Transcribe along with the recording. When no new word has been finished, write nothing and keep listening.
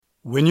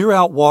When you're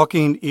out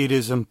walking, it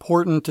is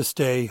important to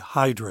stay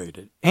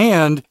hydrated.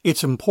 And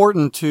it's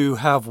important to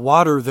have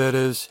water that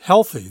is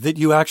healthy, that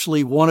you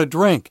actually want to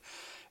drink.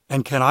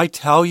 And can I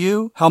tell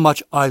you how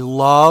much I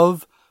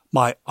love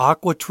my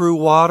AquaTrue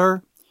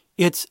water?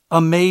 It's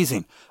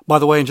amazing. By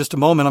the way, in just a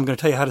moment, I'm going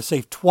to tell you how to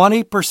save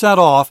 20%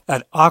 off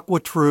at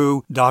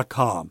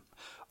aquatrue.com.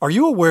 Are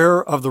you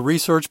aware of the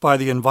research by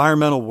the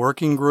Environmental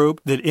Working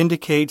Group that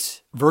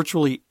indicates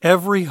virtually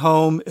every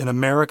home in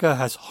America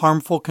has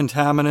harmful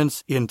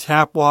contaminants in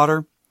tap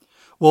water?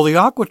 Well, the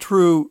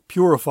AquaTrue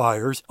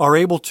purifiers are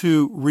able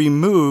to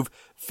remove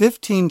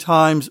 15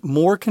 times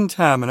more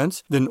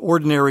contaminants than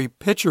ordinary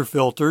pitcher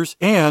filters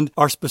and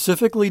are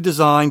specifically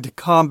designed to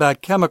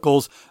combat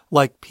chemicals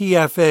like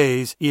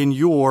PFAS in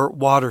your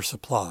water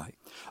supply.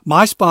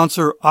 My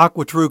sponsor,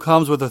 AquaTrue,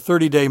 comes with a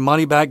 30-day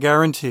money-back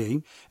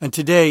guarantee, and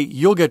today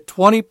you'll get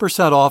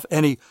 20% off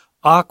any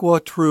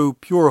AquaTrue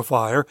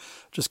purifier.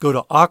 Just go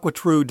to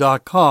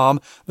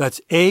aquatrue.com.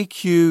 That's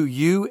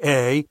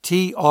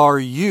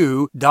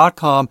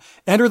AQUATRU.com.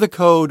 Enter the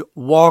code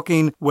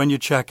WALKING when you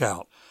check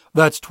out.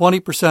 That's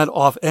 20%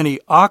 off any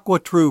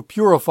AquaTrue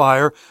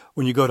purifier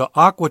when you go to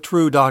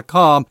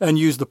aquatrue.com and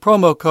use the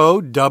promo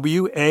code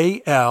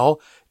WALKING.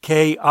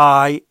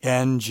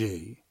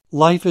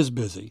 Life is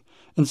busy,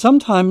 and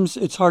sometimes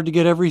it's hard to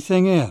get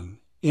everything in,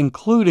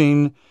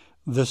 including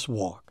this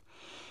walk.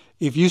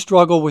 If you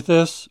struggle with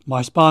this,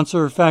 my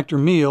sponsor, Factor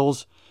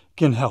Meals,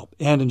 can help.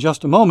 And in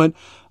just a moment,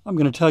 I'm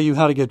going to tell you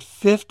how to get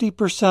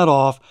 50%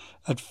 off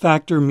at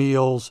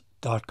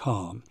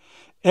factormeals.com.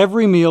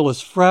 Every meal is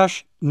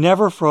fresh,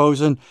 never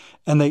frozen,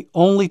 and they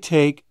only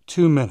take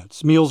 2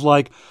 minutes. Meals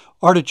like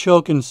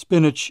artichoke and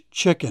spinach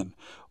chicken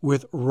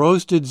with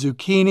roasted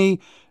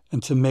zucchini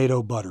and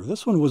tomato butter.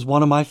 This one was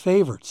one of my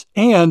favorites.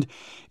 And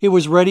it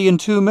was ready in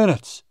 2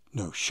 minutes.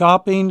 No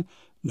shopping,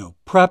 no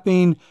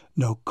prepping,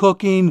 no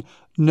cooking,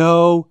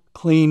 no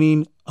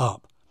cleaning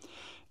up.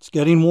 It's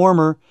getting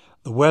warmer.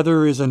 The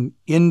weather is an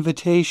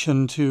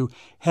invitation to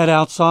head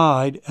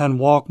outside and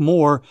walk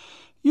more.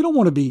 You don't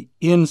want to be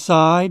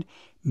inside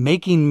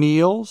making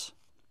meals.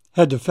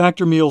 Head to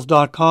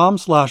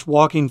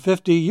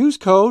factormeals.com/walking50. Use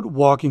code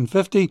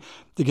WALKING50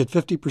 to get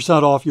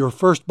 50% off your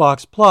first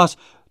box plus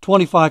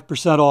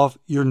 25% off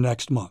your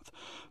next month.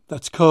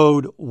 That's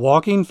code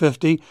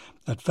WALKING50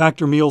 at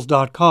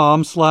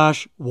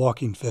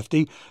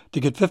factormeals.com/walking50 to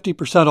get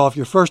 50% off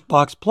your first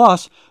box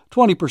plus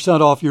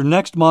 20% off your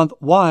next month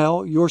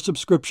while your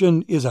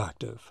subscription is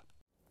active.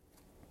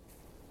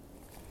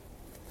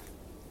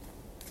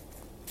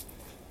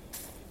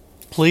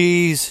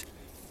 Please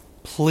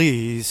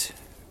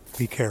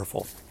be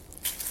careful.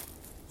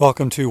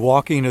 Welcome to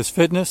Walking is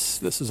Fitness.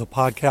 This is a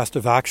podcast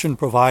of action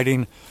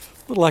providing a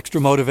little extra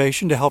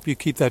motivation to help you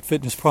keep that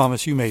fitness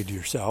promise you made to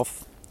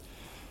yourself.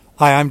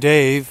 Hi, I'm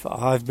Dave.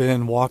 I've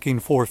been walking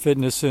for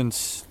fitness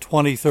since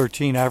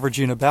 2013,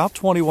 averaging about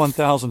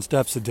 21,000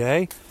 steps a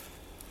day.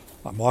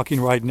 I'm walking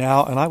right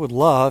now, and I would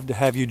love to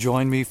have you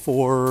join me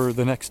for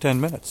the next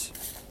 10 minutes.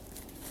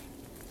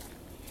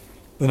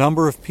 The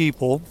number of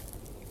people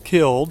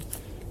killed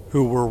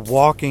who were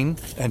walking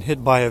and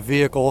hit by a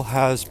vehicle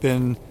has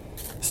been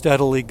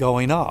steadily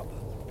going up.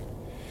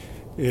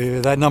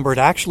 That number had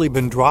actually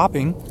been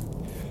dropping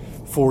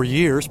for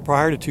years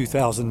prior to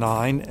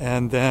 2009,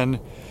 and then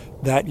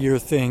that year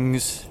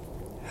things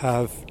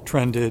have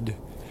trended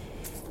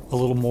a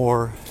little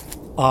more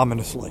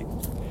ominously.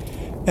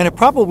 And it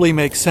probably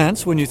makes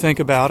sense when you think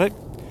about it.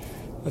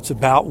 That's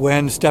about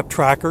when step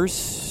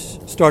trackers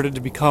started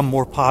to become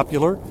more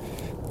popular,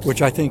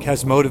 which I think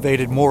has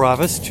motivated more of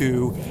us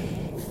to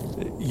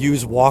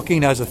use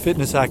walking as a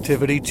fitness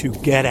activity to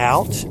get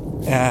out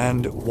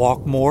and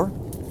walk more.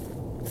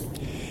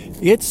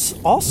 It's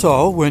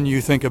also, when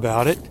you think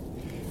about it,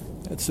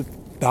 it's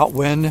about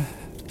when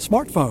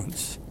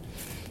smartphones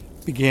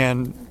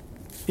began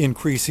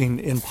increasing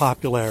in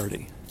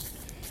popularity.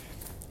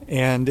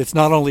 And it's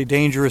not only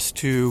dangerous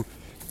to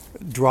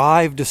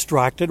drive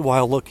distracted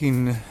while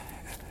looking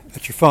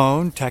at your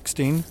phone,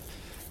 texting,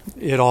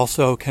 it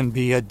also can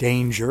be a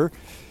danger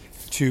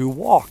to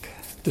walk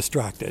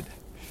distracted.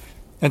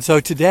 And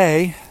so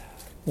today,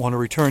 I want to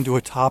return to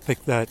a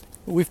topic that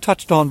we've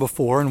touched on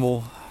before and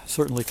will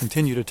certainly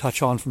continue to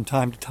touch on from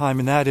time to time,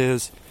 and that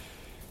is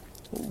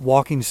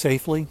walking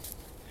safely.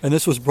 And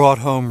this was brought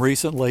home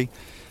recently,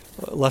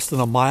 less than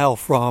a mile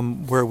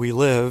from where we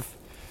live.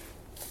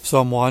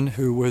 Someone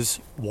who was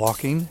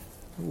walking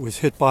was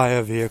hit by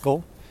a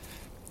vehicle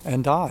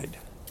and died.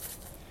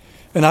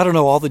 And I don't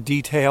know all the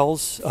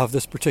details of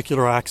this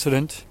particular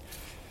accident.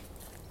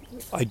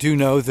 I do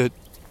know that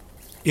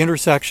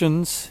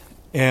intersections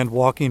and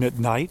walking at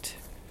night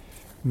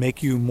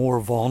make you more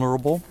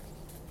vulnerable.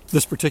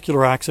 This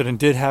particular accident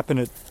did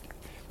happen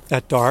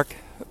at dark,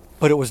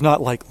 but it was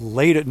not like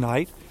late at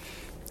night.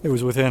 It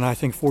was within, I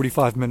think,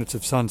 45 minutes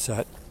of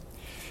sunset.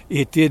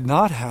 It did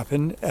not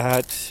happen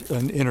at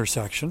an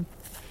intersection.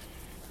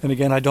 And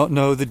again, I don't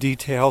know the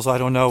details. I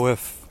don't know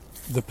if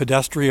the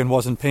pedestrian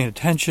wasn't paying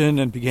attention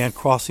and began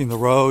crossing the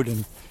road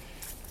and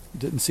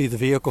didn't see the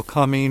vehicle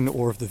coming,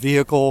 or if the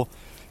vehicle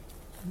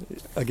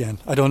Again,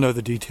 I don't know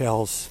the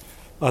details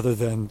other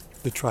than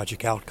the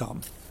tragic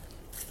outcome.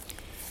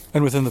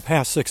 And within the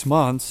past 6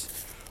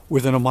 months,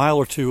 within a mile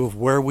or two of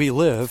where we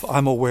live,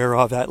 I'm aware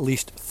of at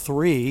least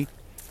 3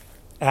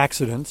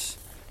 accidents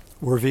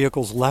where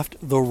vehicles left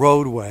the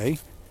roadway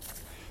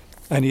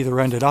and either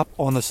ended up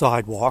on the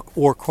sidewalk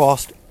or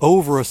crossed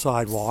over a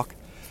sidewalk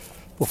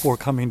before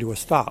coming to a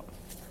stop.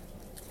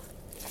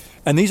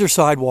 And these are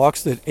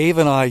sidewalks that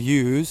Ava and I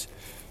use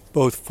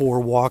both for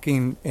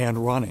walking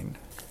and running.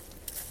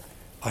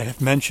 I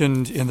have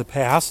mentioned in the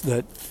past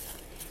that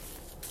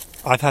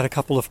I've had a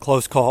couple of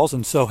close calls,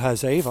 and so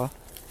has Ava,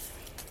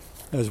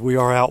 as we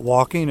are out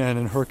walking and,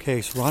 in her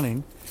case,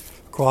 running,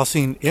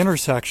 crossing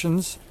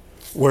intersections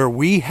where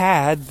we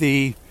had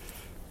the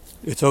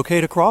 "it's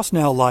okay to cross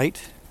now"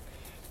 light,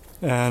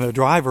 and a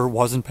driver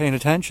wasn't paying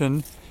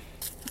attention,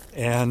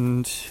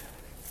 and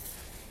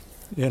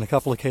in a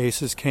couple of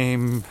cases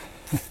came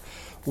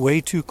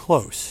way too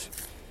close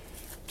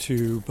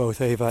to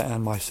both Ava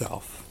and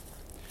myself.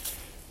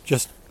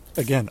 Just,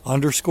 again,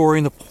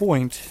 underscoring the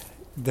point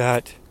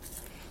that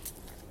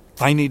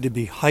I need to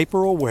be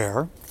hyper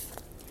aware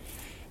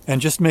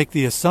and just make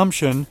the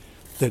assumption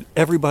that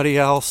everybody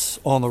else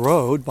on the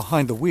road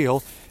behind the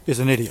wheel is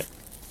an idiot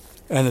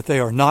and that they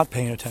are not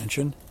paying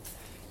attention.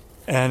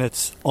 And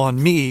it's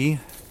on me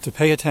to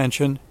pay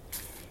attention,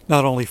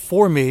 not only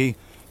for me,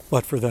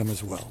 but for them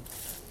as well.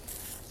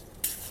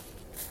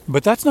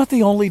 But that's not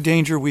the only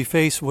danger we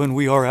face when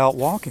we are out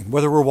walking,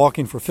 whether we're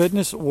walking for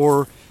fitness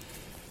or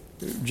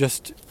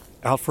just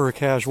out for a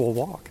casual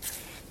walk.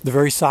 The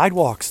very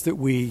sidewalks that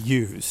we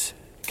use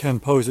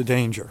can pose a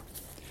danger.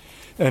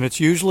 And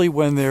it's usually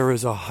when there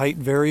is a height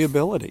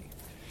variability.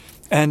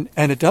 And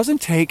it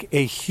doesn't take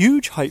a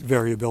huge height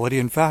variability.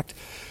 In fact,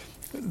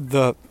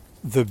 the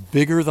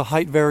bigger the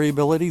height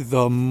variability,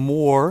 the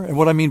more, and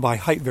what I mean by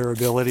height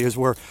variability is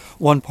where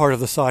one part of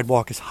the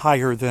sidewalk is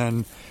higher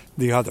than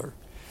the other.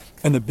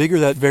 And the bigger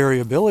that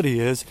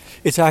variability is,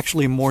 it's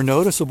actually more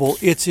noticeable.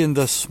 It's in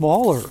the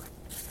smaller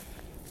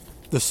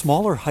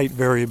height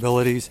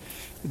variabilities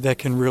that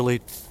can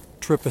really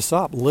trip us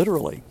up,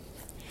 literally.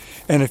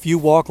 And if you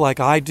walk like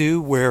I do,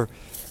 where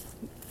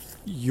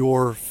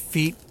your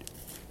feet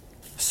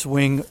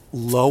swing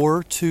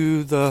lower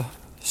to the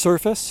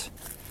surface,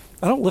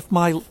 I don't lift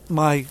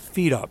my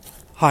feet up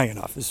high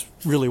enough, is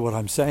really what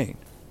I'm saying.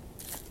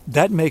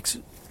 That makes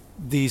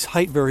these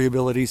height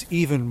variabilities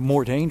even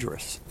more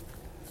dangerous.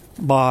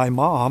 My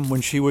mom,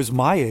 when she was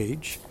my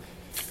age,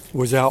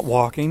 was out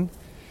walking,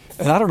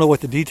 and I don't know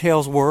what the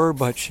details were,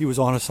 but she was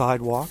on a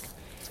sidewalk,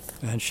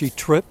 and she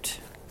tripped,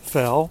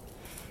 fell,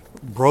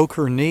 broke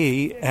her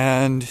knee,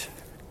 and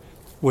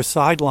was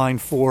sidelined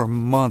for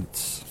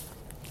months.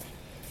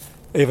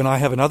 Ava and I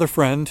have another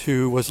friend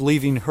who was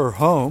leaving her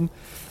home,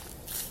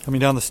 coming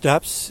down the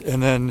steps,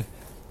 and then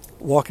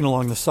walking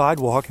along the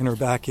sidewalk in her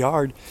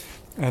backyard,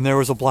 and there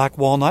was a black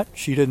walnut.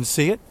 She didn't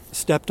see it,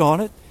 stepped on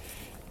it.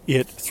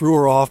 It threw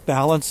her off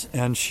balance,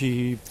 and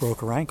she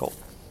broke her ankle.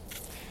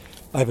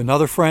 I have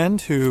another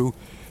friend who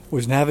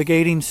was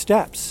navigating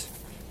steps,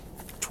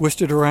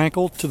 twisted her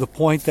ankle to the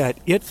point that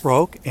it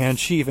broke, and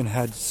she even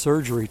had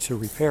surgery to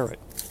repair it.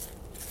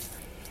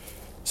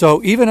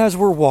 So even as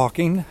we're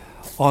walking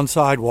on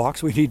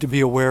sidewalks, we need to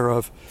be aware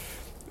of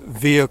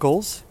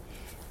vehicles.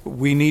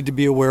 We need to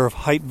be aware of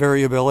height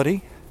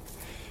variability,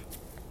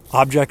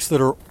 objects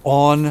that are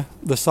on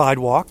the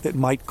sidewalk that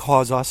might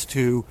cause us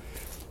to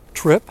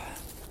trip.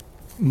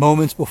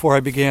 Moments before I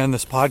began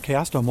this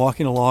podcast, I'm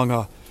walking along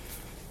a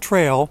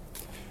trail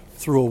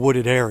through a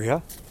wooded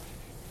area,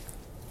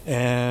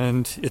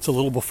 and it's a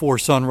little before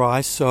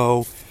sunrise,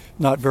 so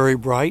not very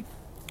bright,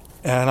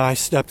 and I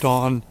stepped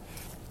on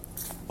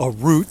a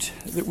root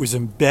that was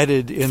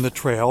embedded in the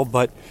trail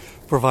but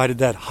provided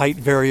that height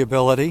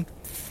variability,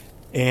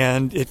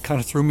 and it kind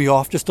of threw me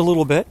off just a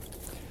little bit,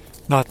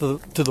 not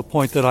to the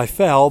point that I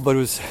fell, but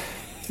it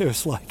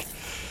was like,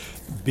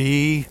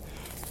 be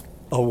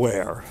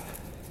aware.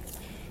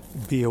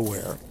 Be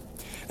aware.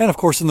 And of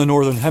course, in the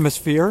Northern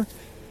Hemisphere,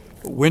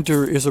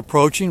 winter is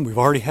approaching. We've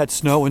already had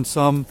snow in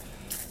some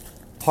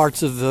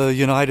parts of the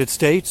United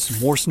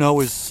States. More snow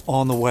is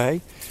on the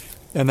way,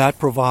 and that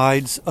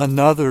provides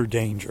another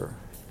danger.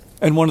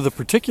 And one of the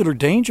particular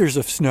dangers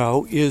of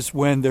snow is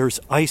when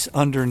there's ice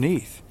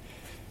underneath.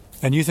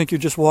 And you think you're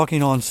just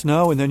walking on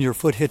snow, and then your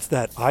foot hits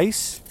that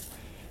ice.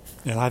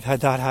 And I've had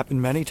that happen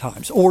many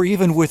times. Or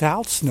even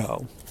without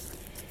snow.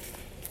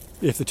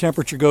 If the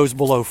temperature goes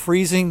below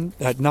freezing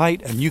at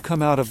night and you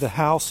come out of the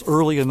house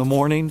early in the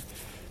morning,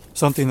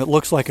 something that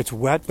looks like it's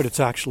wet but it's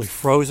actually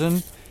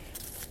frozen,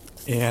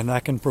 and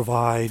that can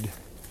provide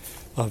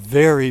a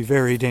very,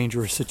 very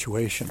dangerous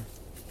situation.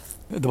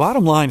 The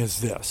bottom line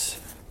is this.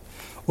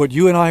 What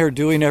you and I are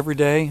doing every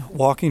day,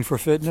 walking for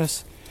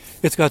fitness,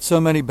 it's got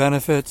so many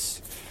benefits.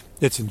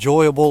 It's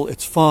enjoyable,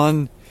 it's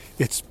fun,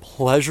 it's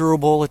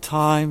pleasurable at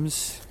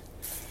times,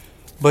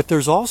 but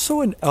there's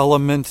also an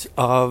element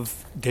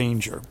of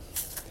danger.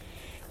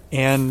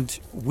 And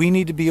we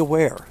need to be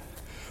aware.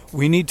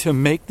 We need to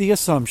make the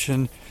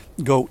assumption,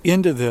 go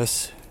into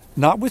this,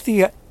 not with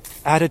the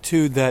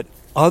attitude that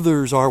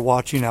others are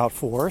watching out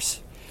for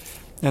us,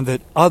 and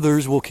that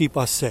others will keep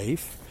us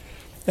safe,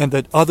 and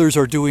that others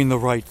are doing the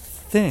right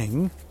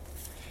thing.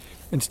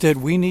 Instead,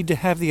 we need to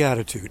have the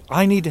attitude.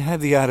 I need to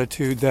have the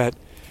attitude that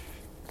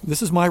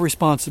this is my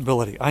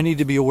responsibility. I need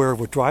to be aware of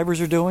what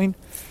drivers are doing.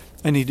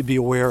 I need to be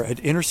aware at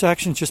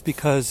intersections just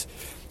because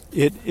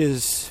it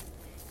is,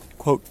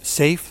 quote,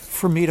 safe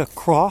for me to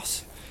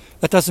cross.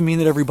 That doesn't mean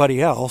that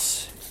everybody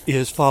else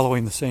is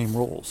following the same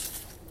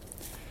rules.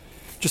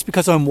 Just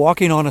because I'm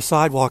walking on a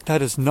sidewalk,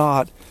 that is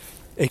not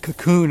a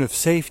cocoon of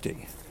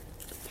safety.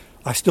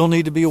 I still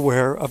need to be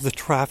aware of the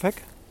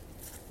traffic,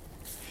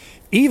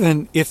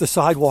 even if the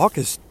sidewalk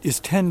is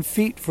 10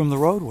 feet from the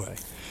roadway,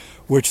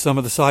 which some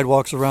of the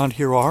sidewalks around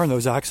here are, and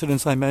those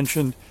accidents I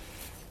mentioned,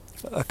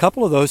 a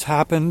couple of those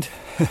happened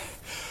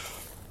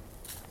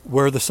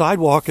where the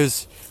sidewalk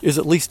is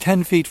at least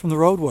 10 feet from the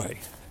roadway.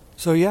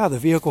 So yeah, the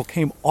vehicle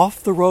came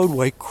off the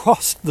roadway,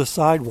 crossed the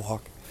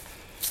sidewalk.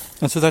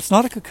 And so that's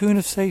not a cocoon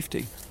of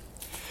safety.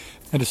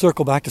 And to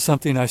circle back to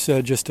something I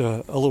said just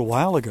a little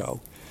while ago,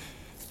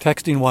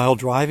 texting while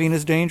driving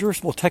is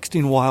dangerous. Well,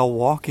 texting while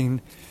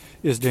walking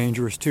is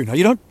dangerous too. Now,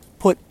 you don't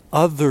put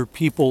other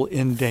people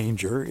in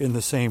danger in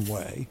the same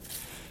way,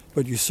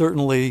 but you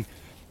certainly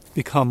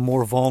become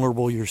more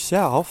vulnerable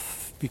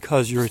yourself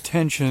because your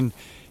attention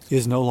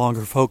is no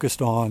longer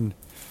focused on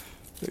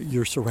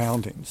your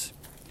surroundings.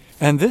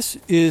 And this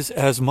is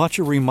as much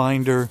a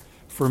reminder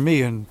for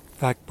me, in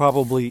fact,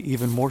 probably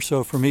even more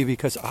so for me,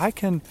 because I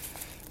can,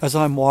 as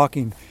I'm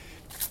walking,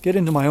 get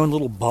into my own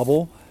little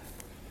bubble,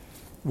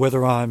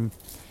 whether I'm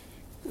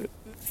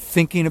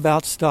thinking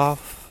about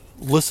stuff,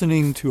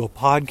 listening to a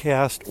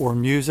podcast or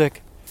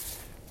music,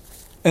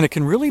 and it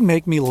can really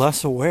make me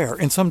less aware,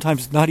 and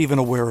sometimes not even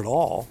aware at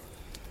all,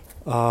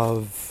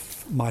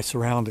 of my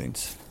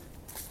surroundings.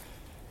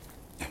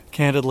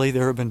 Candidly,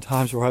 there have been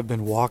times where I've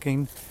been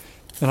walking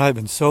and I've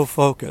been so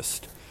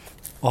focused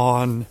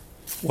on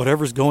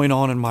whatever's going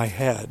on in my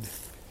head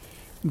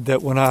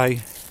that when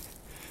I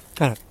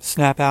kind of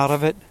snap out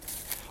of it,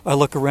 I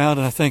look around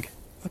and I think,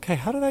 okay,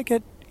 how did I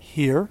get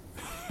here?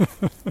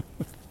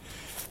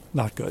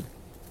 Not good.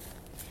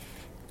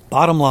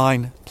 Bottom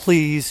line,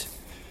 please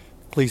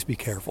be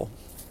careful.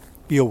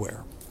 Be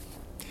aware.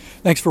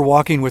 Thanks for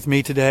walking with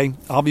me today.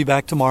 I'll be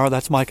back tomorrow.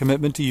 That's my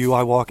commitment to you.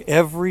 I walk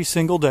every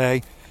single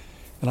day,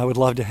 and I would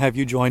love to have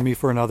you join me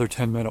for another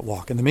 10-minute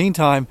walk. In the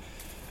meantime,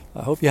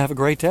 I hope you have a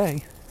great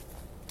day.